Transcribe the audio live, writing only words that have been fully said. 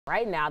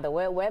Right now, the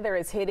wet weather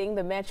is hitting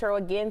the metro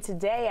again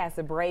today as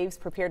the Braves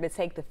prepare to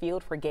take the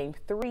field for Game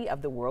 3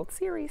 of the World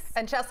Series.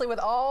 And Chesley, with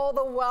all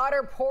the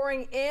water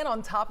pouring in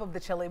on top of the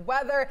chilly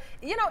weather,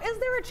 is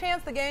there a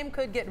chance the game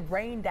could get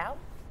rained out?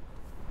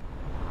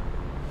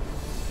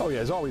 Oh yeah,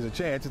 there's always a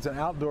chance. It's an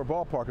outdoor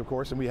ballpark, of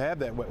course, and we have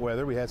that wet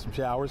weather. We had some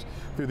showers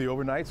through the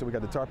overnight, so we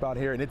got the tarp out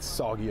here, and it's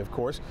soggy, of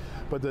course.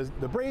 But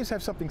the Braves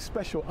have something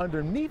special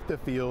underneath the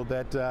field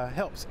that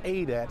helps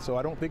aid that, so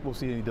I don't think we'll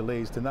see any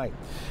delays tonight.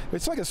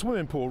 It's like a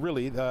swimming pool,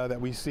 really,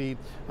 that we see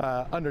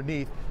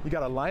underneath. You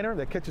got a liner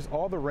that catches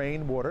all the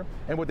rain water,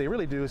 and what they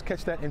really do is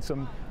catch that in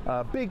some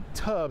big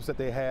tubs that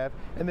they have,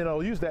 and then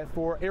they'll use that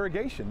for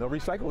irrigation. They'll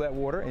recycle that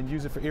water and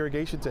use it for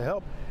irrigation to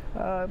help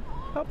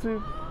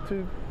to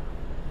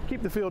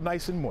keep the field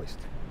nice and moist.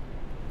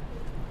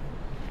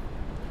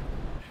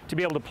 To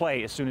be able to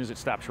play as soon as it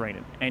stops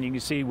raining. And you can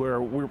see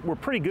we're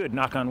pretty good,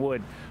 knock on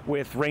wood,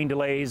 with rain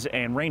delays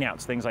and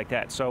rainouts, things like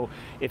that. So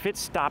if it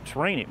stops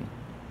raining,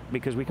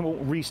 because we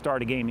can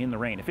restart a game in the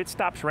rain. If it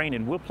stops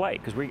raining, we'll play,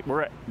 because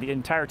we're the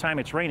entire time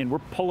it's raining, we're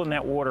pulling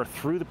that water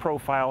through the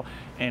profile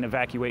and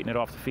evacuating it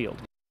off the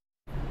field.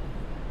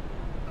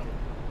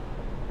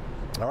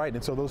 All right,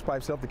 and so those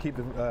pipes help to keep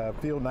the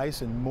field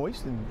nice and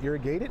moist and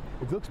irrigated.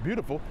 It looks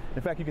beautiful.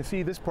 In fact, you can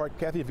see this part,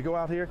 Kathy, if you go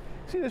out here,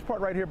 see this part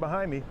right here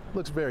behind me,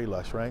 looks very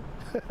lush, right?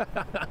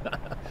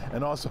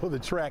 And also the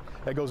track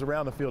that goes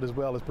around the field as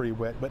well is pretty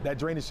wet, but that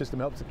drainage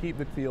system helps to keep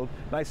the field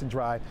nice and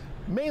dry,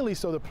 mainly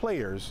so the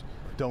players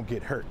don't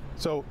get hurt.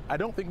 So I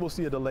don't think we'll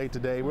see a delay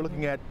today. We're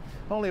looking at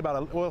only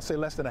about, we'll say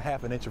less than a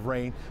half an inch of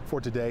rain for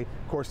today.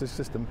 Of course, this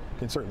system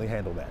can certainly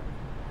handle that.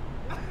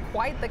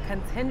 Quite the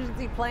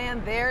contingency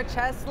plan there,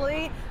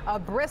 Chesley. A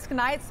brisk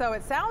night, so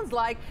it sounds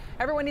like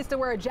everyone needs to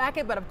wear a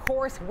jacket, but of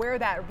course wear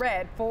that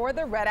red for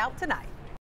the red out tonight.